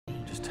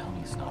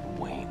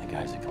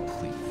guy's a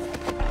complete...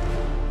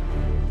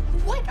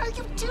 What are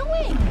you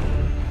doing?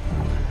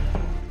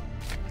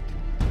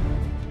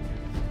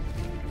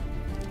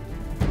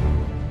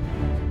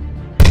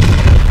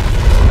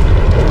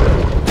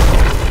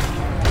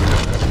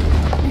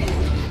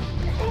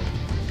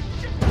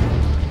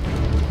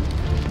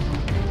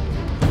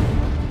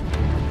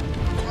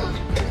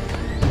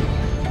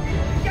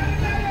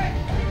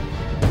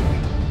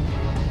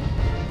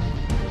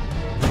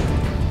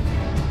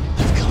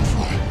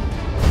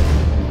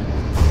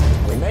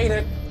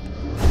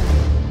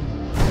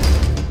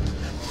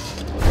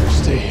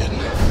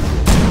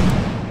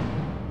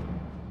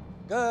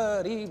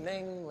 Good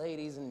evening,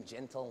 ladies and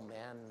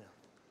gentlemen.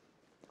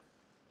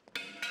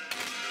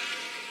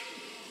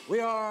 We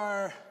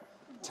are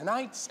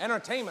tonight's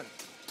entertainment.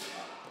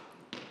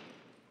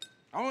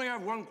 I only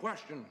have one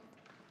question.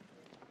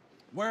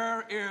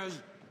 Where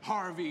is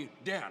Harvey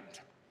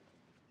Dent?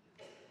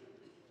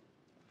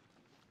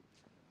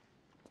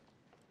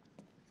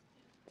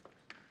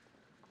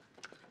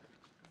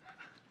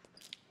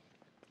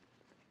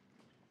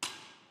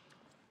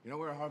 You know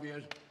where Harvey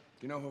is? Do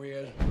you know who he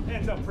is?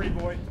 Hands up, pretty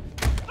boy.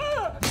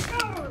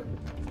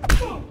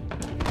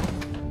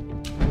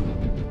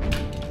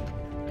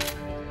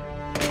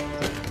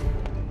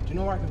 Do you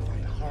know where I can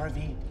find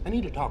Harvey? I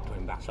need to talk to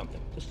him about something.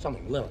 Just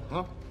something little,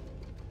 huh?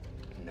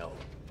 No.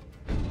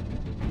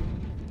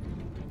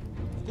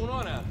 What's going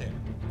on out there?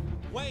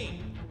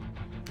 Wayne!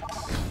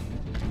 Oh,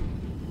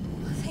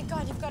 thank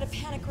God you've got a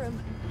panic room.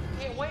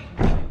 Can't wait.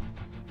 Oh, you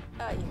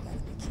gotta be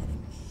kidding me.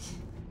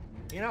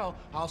 You know,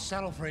 I'll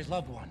settle for his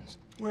loved ones.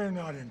 We're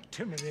not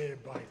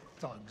intimidated by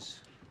thugs.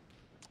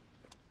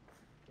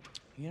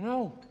 You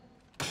know,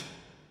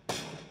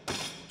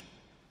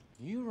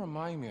 you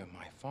remind me of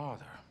my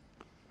father.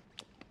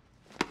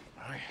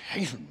 I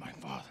hated my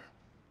father.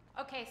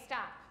 Okay,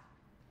 stop.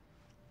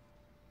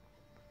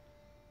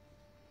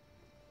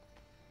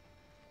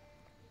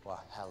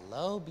 Well,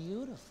 hello,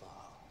 beautiful.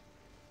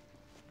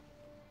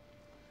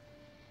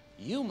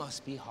 You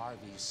must be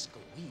Harvey's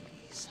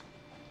squeeze.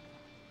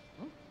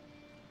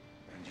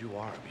 And you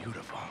are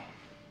beautiful.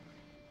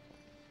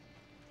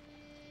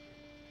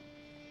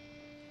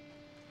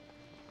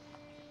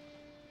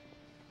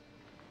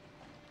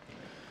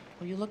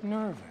 Well, you look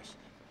nervous.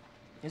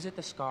 Is it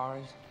the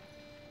scars?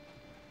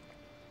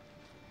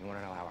 You want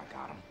to know how I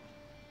got them?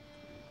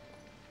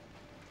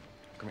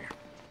 Come here.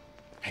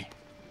 Hey.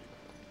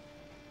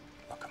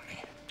 Look at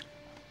me.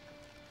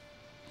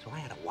 So I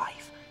had a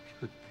wife.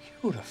 She was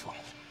beautiful.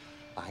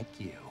 Like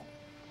you.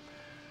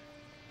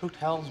 Who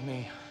tells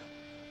me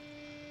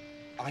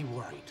I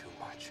worry too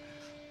much?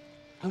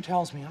 Who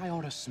tells me I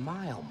ought to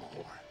smile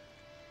more?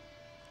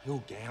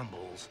 Who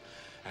gambles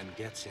and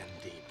gets in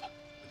deep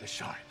with the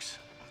sharks?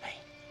 Hey.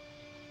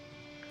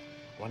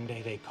 One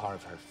day they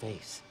carve her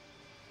face.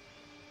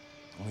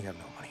 We have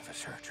no money for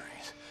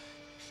surgeries.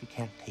 She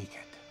can't take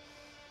it.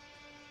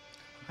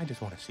 I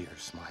just want to see her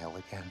smile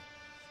again.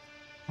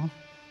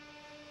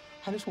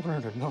 I just want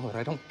her to know that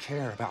I don't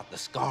care about the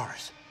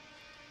scars.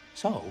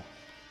 So,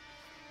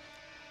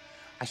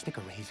 I stick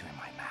a razor in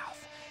my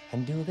mouth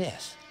and do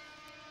this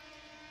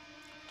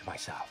to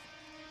myself.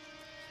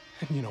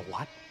 And you know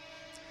what?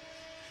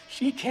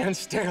 She can't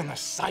stand the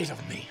sight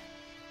of me.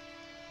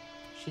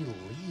 She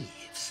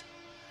leaves.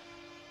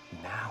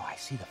 Now I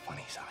see the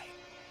funny side.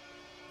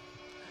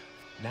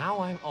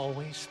 Now I'm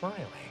always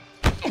smiling.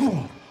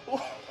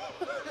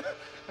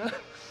 A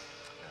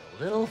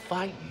little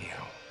fight in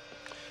you.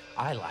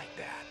 I like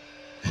that.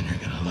 And you're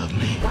gonna love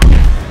me.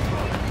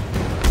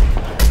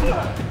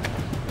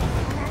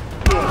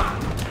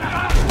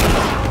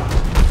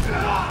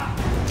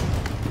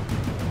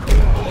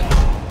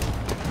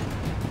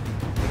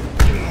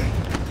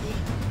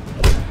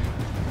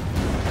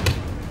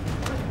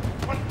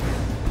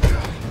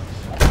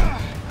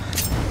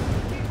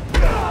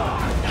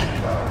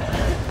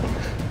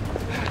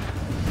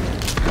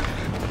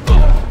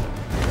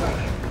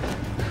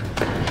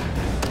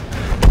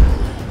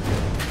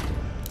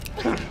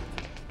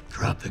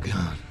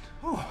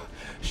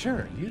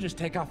 Sure, you just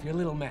take off your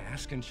little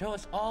mask and show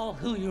us all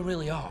who you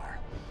really are.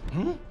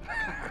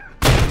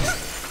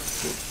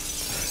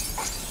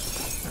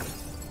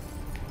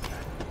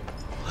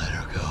 Let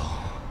her go.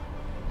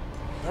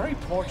 Very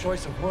poor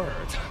choice of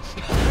words.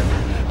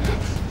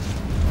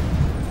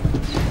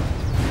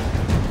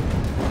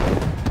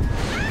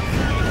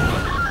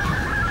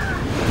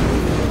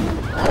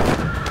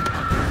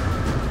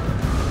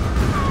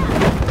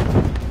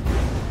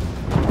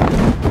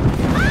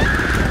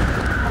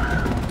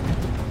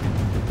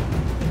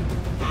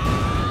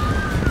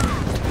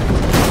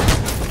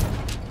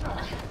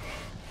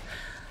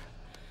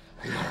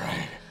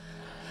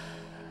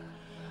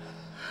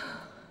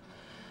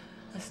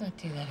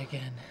 Do that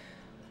again.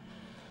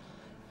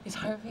 Is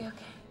Harvey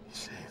okay? He's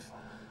safe.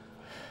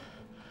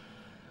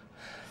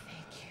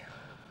 Thank you.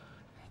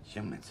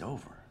 Jim, it's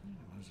over.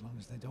 As long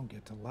as they don't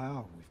get to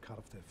Lao, we've cut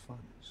off their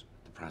funds.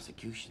 The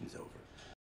prosecution's over.